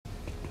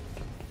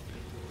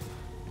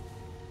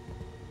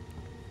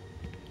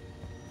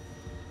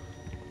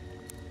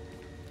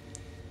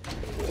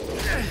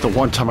The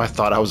one time I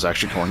thought I was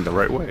actually going the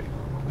right way.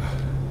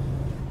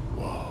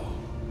 Whoa.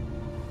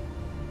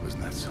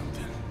 Wasn't that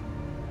something?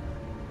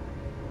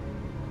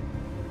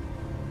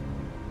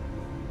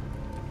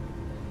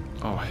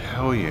 Oh,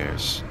 hell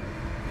yes.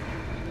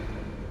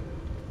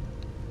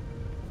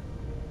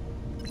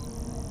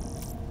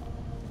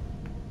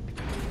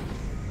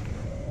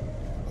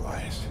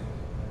 Elias,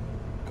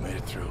 I made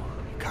it through.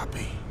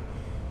 Copy.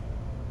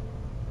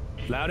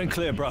 Loud and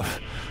clear,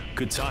 bruv.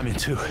 Good timing,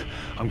 too.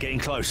 I'm getting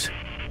close.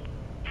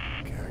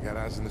 Okay, I got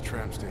eyes in the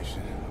tram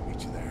station. I'll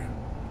meet you there.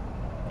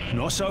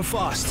 Not so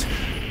fast.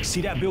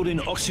 See that building,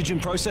 oxygen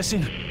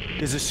processing?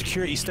 There's a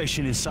security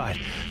station inside.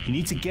 You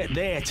need to get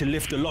there to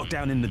lift the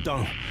lockdown in the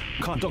dome.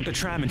 Can't dock the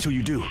tram until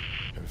you do. I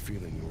have a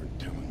feeling you weren't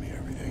telling me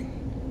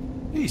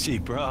everything. Easy,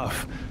 bruv.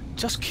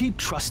 Just keep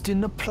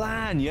trusting the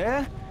plan,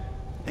 yeah?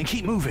 And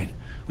keep moving.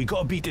 We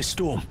gotta beat this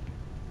storm.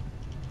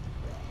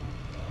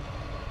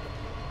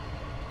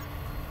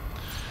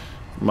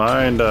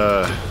 Mind,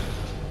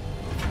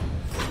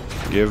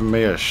 giving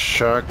me a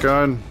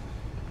shotgun?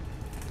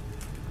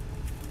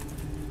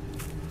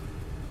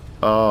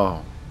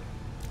 Oh.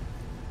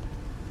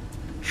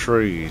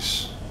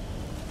 Trees.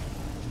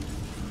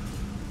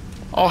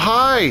 Oh,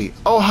 hi!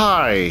 Oh,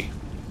 hi!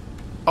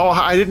 Oh,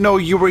 hi. I didn't know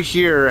you were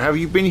here. Have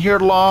you been here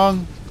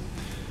long?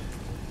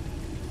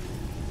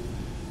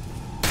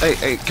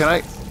 Hey, can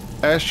I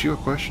ask you a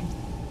question?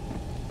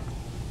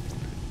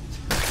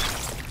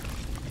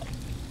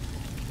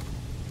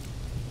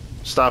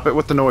 Stop it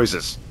with the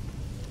noises.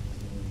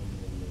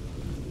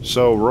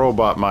 So,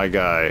 robot, my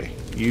guy,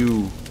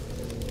 you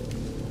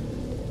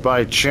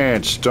by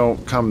chance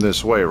don't come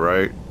this way,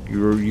 right?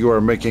 You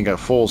are making a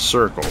full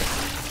circle.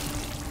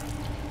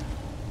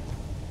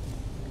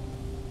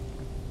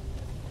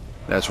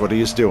 That's what he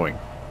is doing.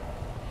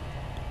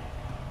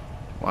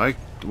 Why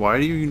are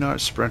you not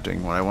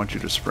sprinting when I want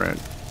you to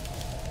sprint?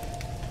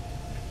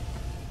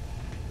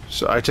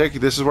 So I take it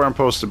this is where I'm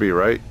supposed to be,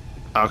 right?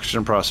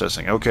 Oxygen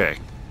processing. Okay.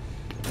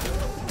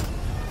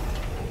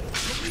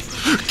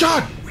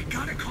 God! We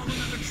gotta call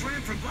another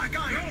tram for Black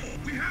Eye. No,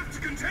 we have to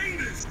contain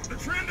this. The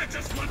tram that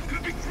just left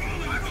could be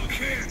crawling. I don't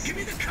care. Give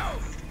me the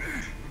code.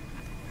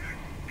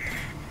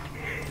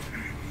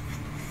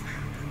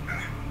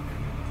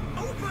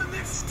 Open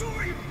this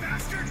door, you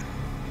bastard!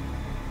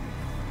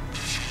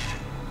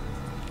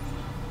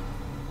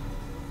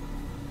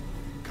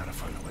 Gotta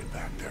find a way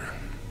back there.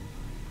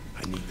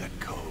 I need that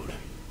code.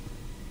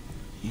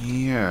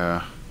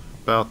 Yeah,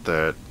 about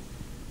that.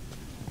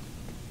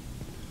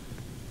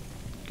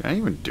 Can I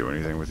even do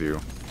anything with you?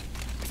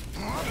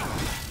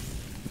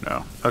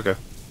 No. Okay.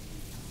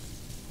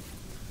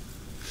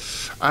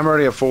 I'm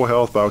already at full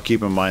health, but I'll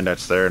keep in mind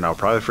that's there, and I'll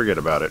probably forget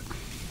about it.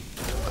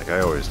 Like I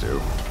always do.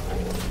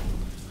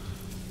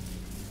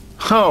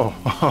 Oh,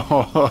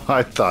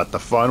 I thought the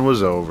fun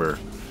was over.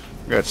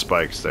 Got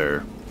spikes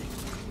there.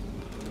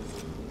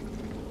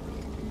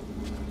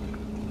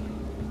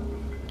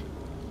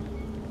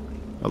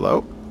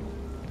 Hello?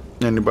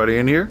 Anybody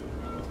in here?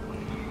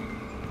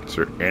 Is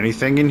there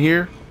anything in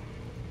here?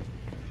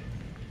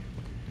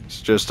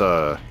 It's just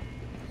a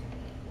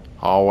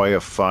hallway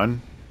of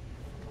fun.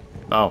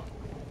 Oh.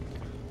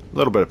 A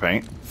little bit of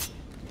paint.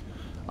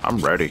 I'm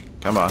ready.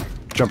 Come on.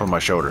 Jump on my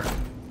shoulder.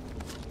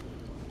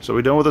 So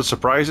we done with the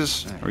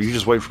surprises? Or you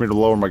just wait for me to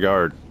lower my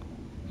guard?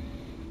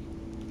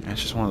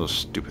 It's just one of those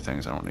stupid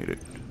things. I don't need it.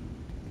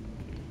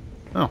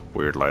 Oh,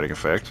 weird lighting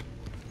effect.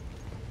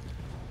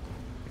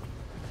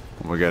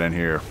 What we got in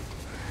here?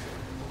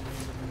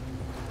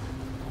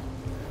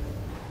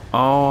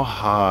 Oh,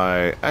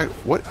 hi.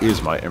 What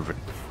is my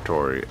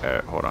inventory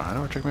at? Hold on. How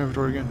do I check my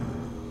inventory again?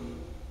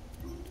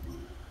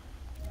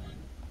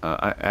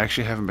 I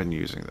actually haven't been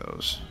using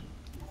those.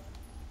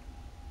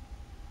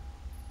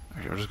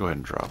 Actually, I'll just go ahead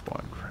and drop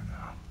one right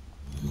now.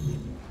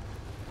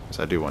 Because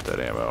I do want that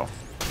ammo.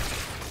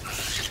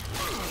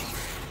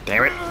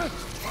 Damn it!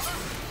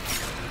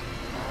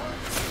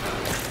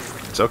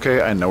 It's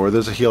okay. I know where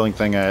there's a healing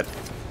thing at.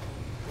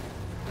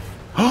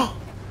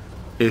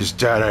 Is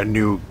that a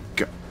new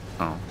gun?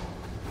 Oh.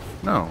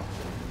 No.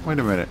 Wait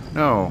a minute.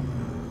 No.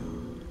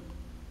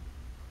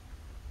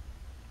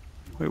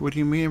 Wait, what do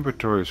you mean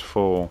inventory's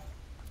full?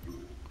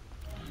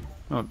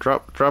 No,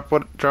 drop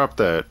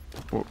that.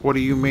 What do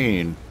you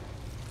mean?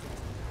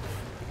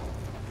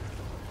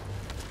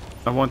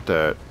 I want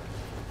that.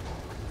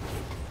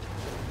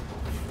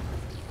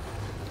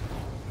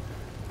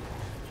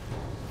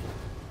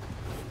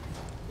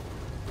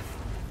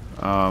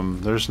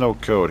 There's no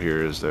code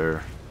here, is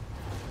there?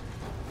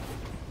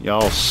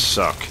 Y'all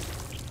suck.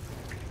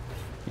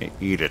 Yeah,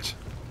 eat it.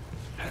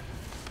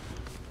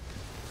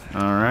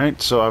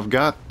 Alright, so I've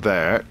got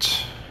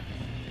that.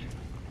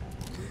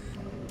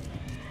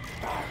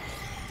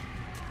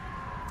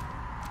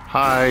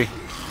 Hi.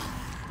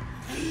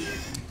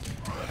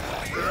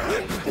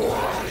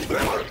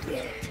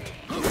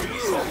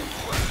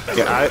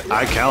 Yeah,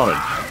 I counted.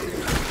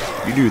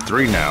 You do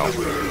 3 now.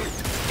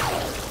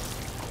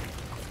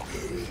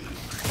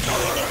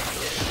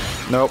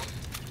 Nope.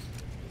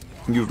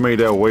 You've made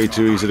that way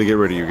too easy to get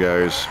rid of you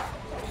guys.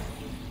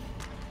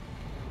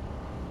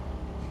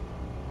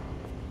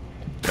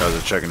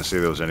 checking to see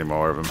if there was any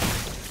more of them.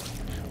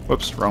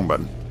 Whoops, wrong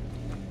button.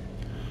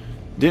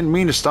 Didn't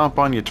mean to stomp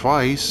on you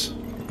twice.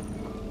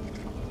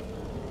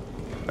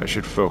 I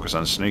should focus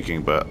on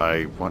sneaking, but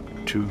I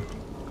want to...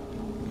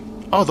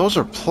 Oh, those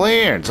are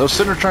plants! I was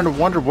sitting there trying to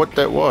wonder what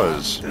that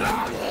was.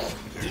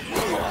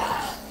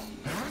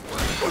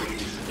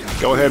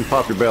 Go ahead and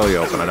pop your belly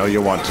open. I know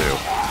you want to.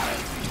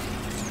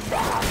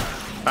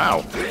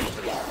 Ow.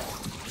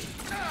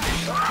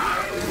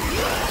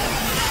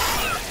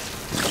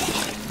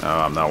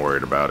 Oh, I'm not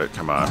worried about it.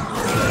 Come on.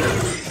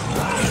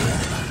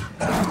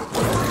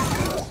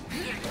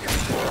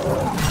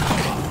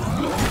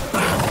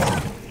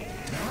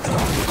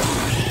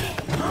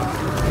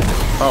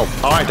 Oh,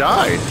 I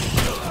died.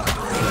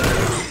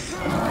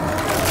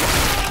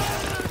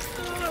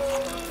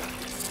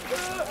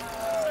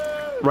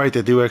 Right,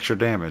 they do extra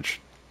damage.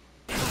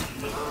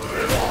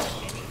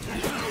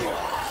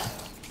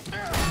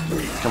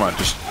 Come on,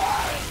 just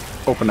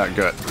open that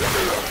gut.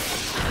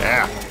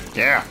 Yeah,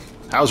 yeah.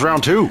 How's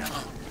round 2?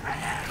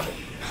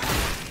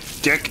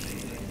 Dick.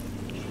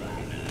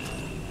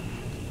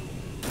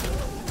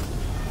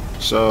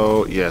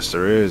 So, yes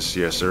there is.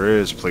 Yes there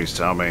is. Please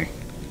tell me.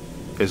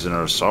 Is it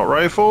an assault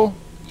rifle?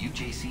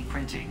 UJC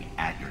printing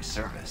at your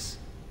service.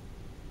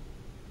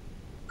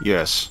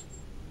 Yes.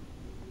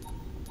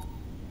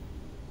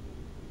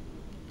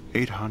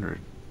 800.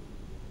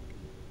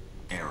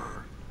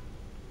 Error.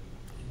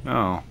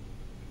 No.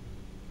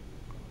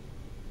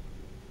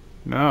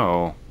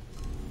 No.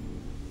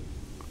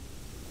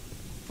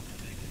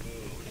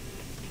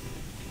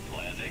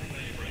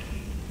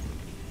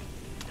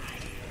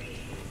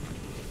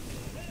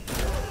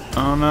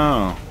 Oh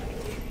no.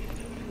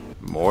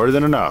 More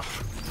than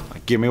enough.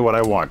 Give me what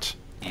I want.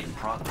 In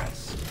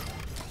progress.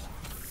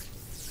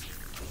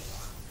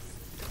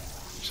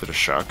 Is it a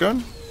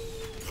shotgun?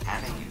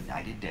 Have a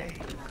united day.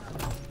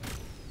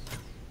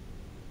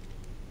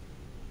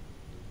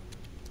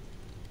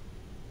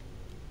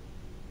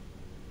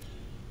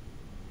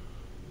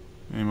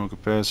 Ammo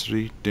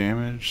capacity,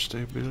 damage,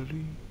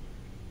 stability.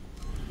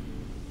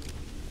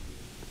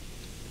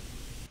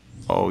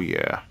 Oh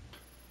yeah.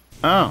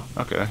 Oh,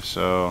 okay,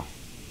 so...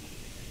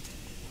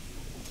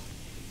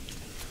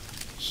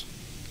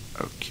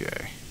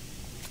 Okay.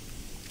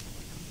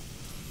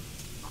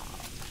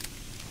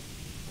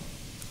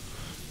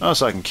 Oh,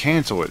 so I can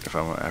cancel it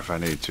if I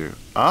need to.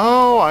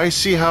 Oh, I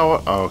see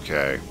how...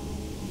 Okay.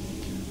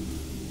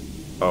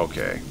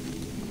 Okay.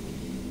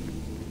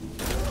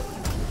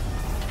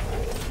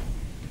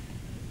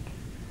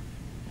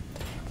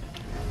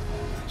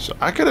 So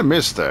I could have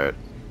missed that.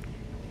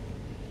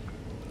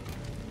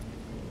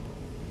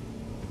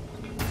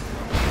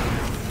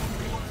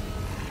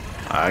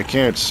 I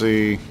can't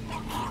see.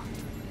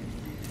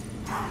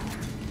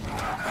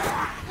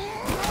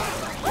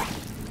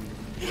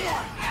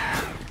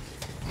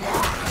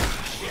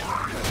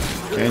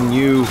 Can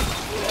you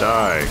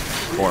die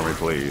for me,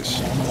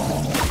 please?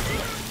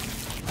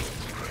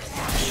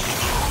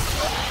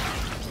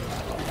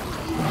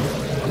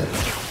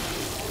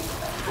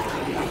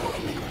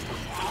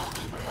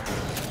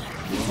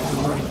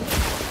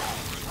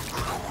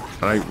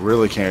 I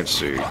really can't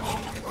see.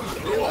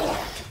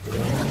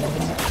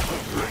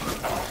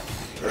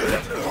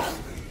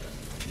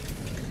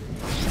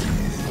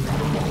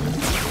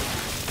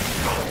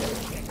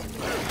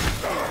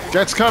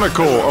 That's kind of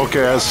cool.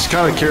 Okay, I was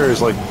kind of curious,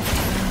 like...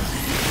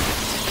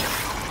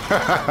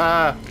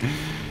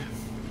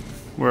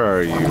 Where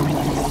are you?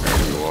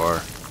 There you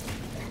are.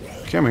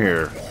 Come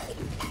here.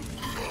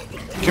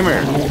 Come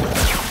here.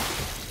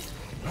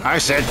 I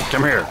said,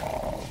 come here.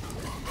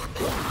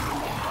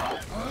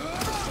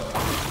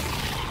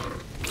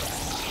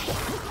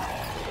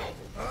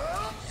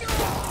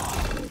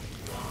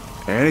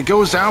 And it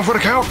goes down for the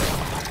count.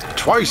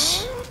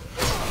 Twice.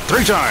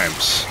 3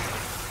 times.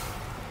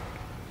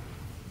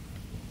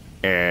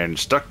 And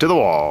stuck to the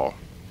wall.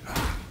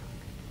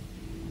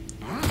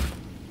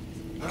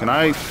 Can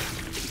I...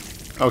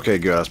 Okay,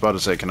 good. I was about to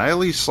say, can I at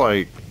least,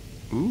 like...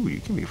 Ooh, you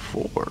give me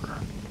 4.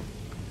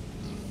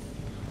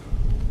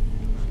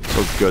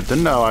 So good to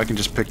know. I can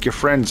just pick your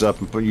friends up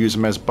and use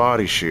them as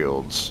body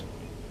shields.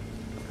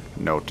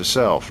 Note to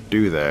self.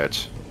 Do that.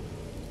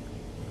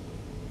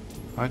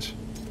 What?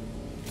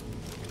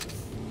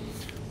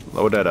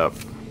 Load that up.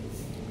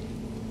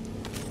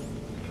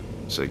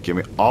 So give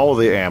me all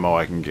the ammo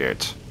I can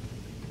get.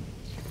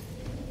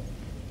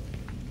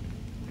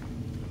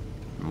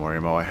 The more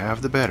ammo I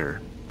have, the better.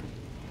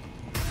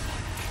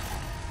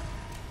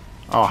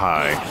 Oh,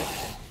 hi.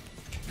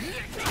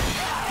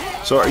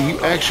 So are you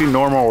actually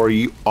normal, or are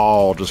you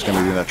all just going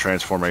to do that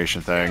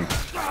transformation thing?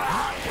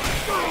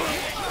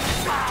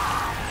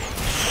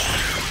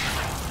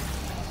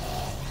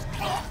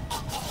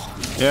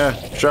 Yeah,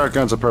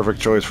 shotgun's a perfect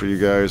choice for you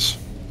guys.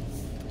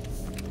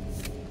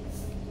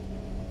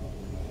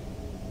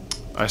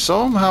 I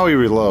saw him how he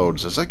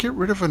reloads. Does that get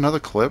rid of another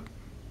clip?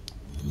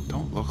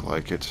 Don't look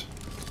like it.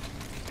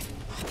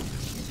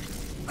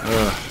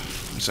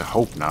 At least I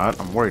hope not.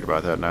 I'm worried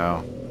about that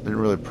now. Didn't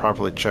really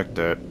properly check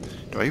that.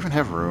 Do I even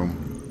have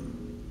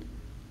room?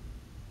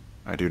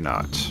 I do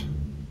not.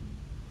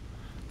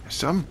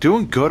 So I'm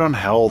doing good on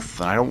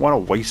health, and I don't want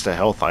to waste a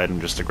health item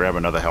just to grab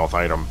another health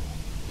item.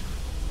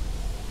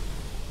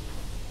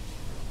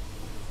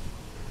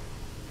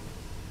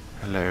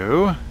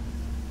 Hello?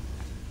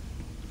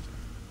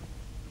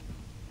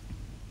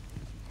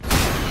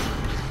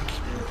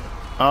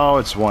 Oh,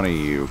 it's one of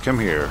you. Come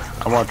here.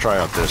 I want to try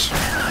out this.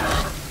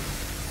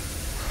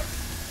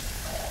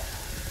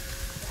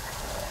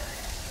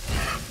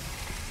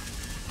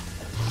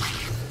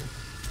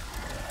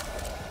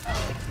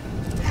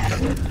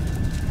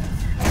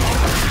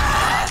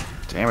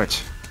 Damn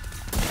it.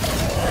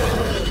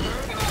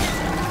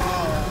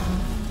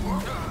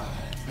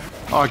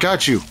 Oh, I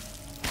got you.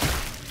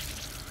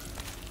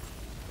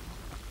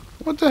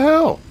 What the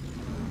hell?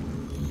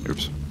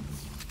 Oops.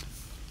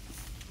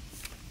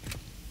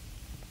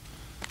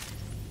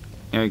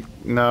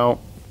 No.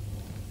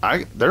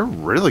 They're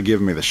really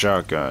giving me the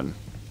shotgun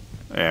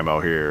ammo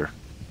here.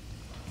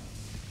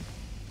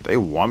 They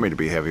want me to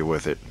be heavy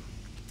with it.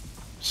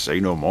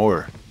 Say no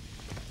more.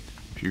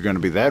 If you're going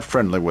to be that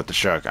friendly with the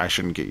shotgun, I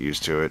shouldn't get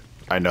used to it.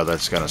 I know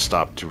that's going to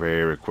stop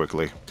very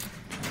quickly.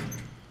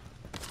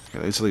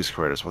 Okay, these are these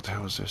credits. What the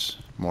hell is this?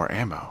 More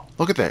ammo.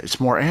 Look at that. It's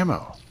more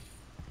ammo.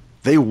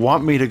 They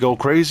want me to go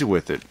crazy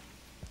with it.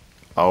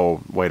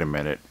 Oh, wait a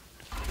minute.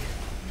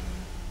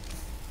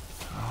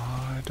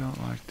 Oh, I don't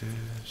like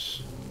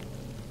this.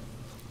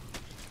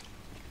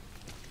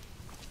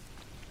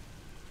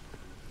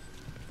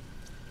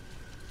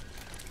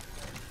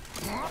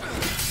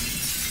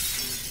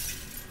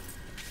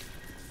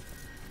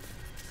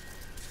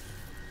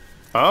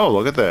 Oh,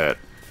 look at that.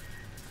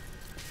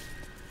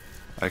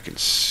 I can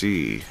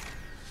see.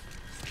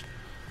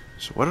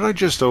 So what did I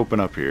just open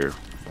up here?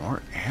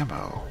 More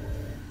ammo.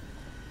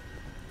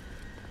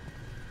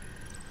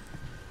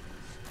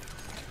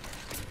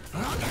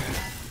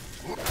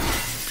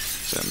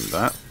 Send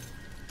that.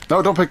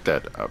 No, don't pick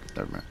that up.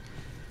 Never mind.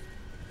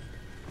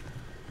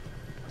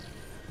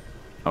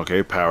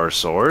 Okay, power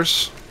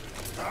source.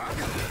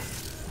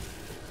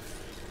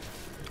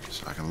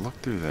 So I can look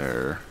through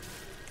there.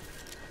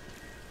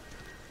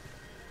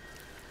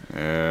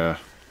 Yeah.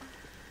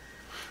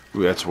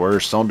 Ooh, that's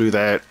worse. Don't do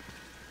that.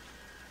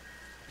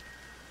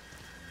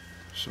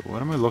 So what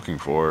am I looking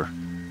for?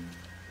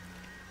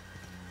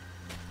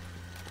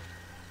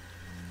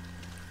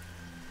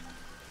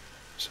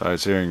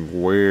 Besides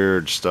hearing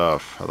weird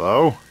stuff.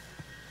 Hello?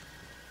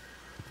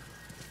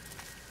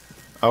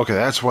 Okay,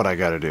 that's what I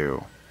gotta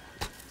do.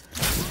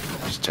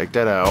 Just take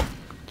that out.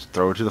 Just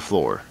throw it to the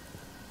floor.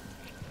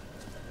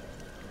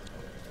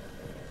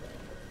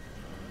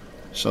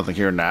 Something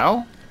here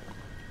now?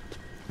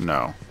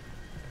 No.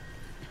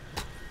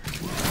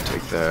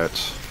 Take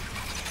that.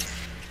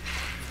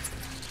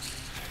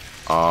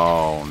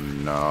 Oh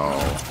no.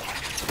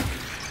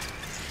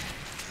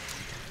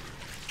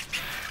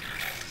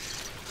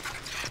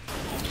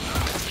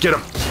 Get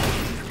him!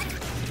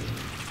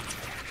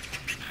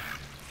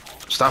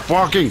 Stop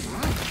walking!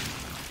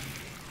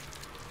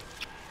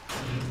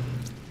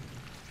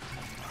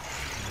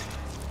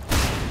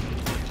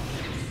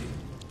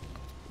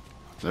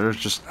 They're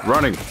just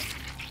running.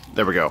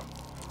 There we go.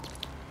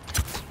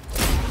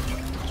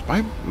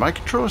 My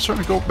controller's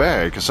starting to go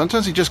bad, because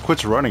sometimes he just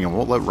quits running and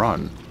won't let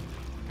run.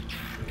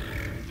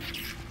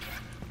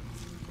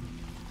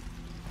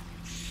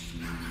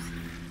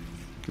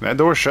 Can that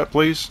door shut,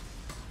 please?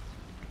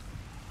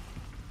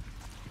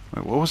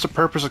 Wait, what was the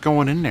purpose of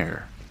going in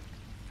there?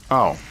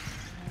 Oh.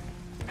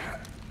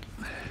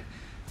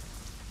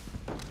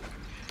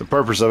 The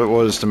purpose of it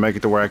was to make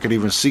it to where I could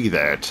even see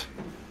that.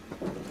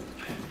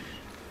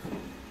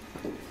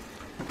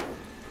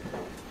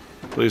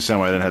 Please tell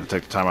me I didn't have to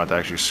take the time out to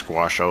actually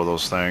squash all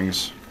those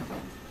things.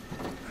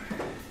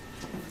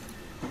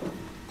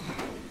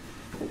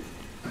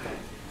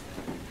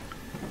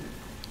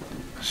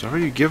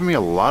 Sorry, you give me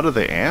a lot of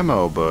the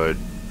ammo, but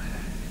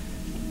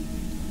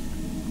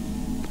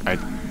I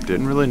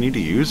didn't really need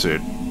to use it.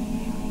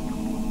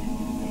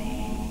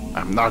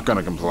 I'm not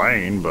gonna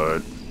complain,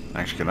 but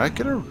actually, can I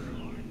get a...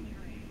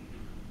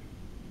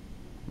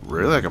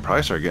 Really, I can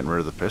probably start getting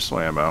rid of the pistol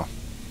ammo.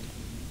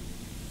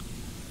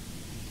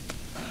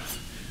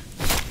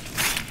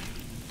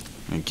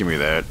 And give me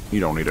that. You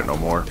don't need it no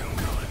more.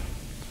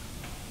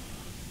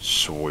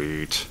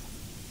 Sweet.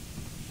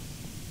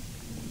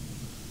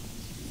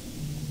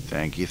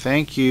 Thank you,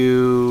 thank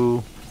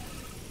you.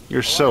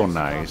 You're so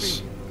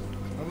nice.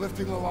 I'm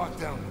lifting the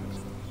lockdown.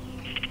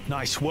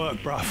 Nice work,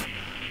 bruv.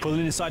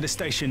 Pulling inside the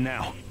station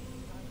now.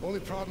 Only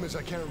problem is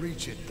I can't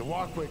reach it. The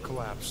walkway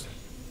collapsed.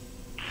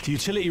 The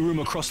utility room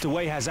across the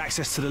way has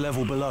access to the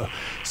level below.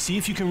 See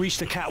if you can reach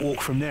the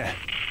catwalk from there.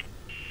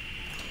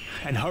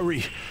 And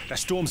hurry, that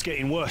storm's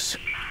getting worse.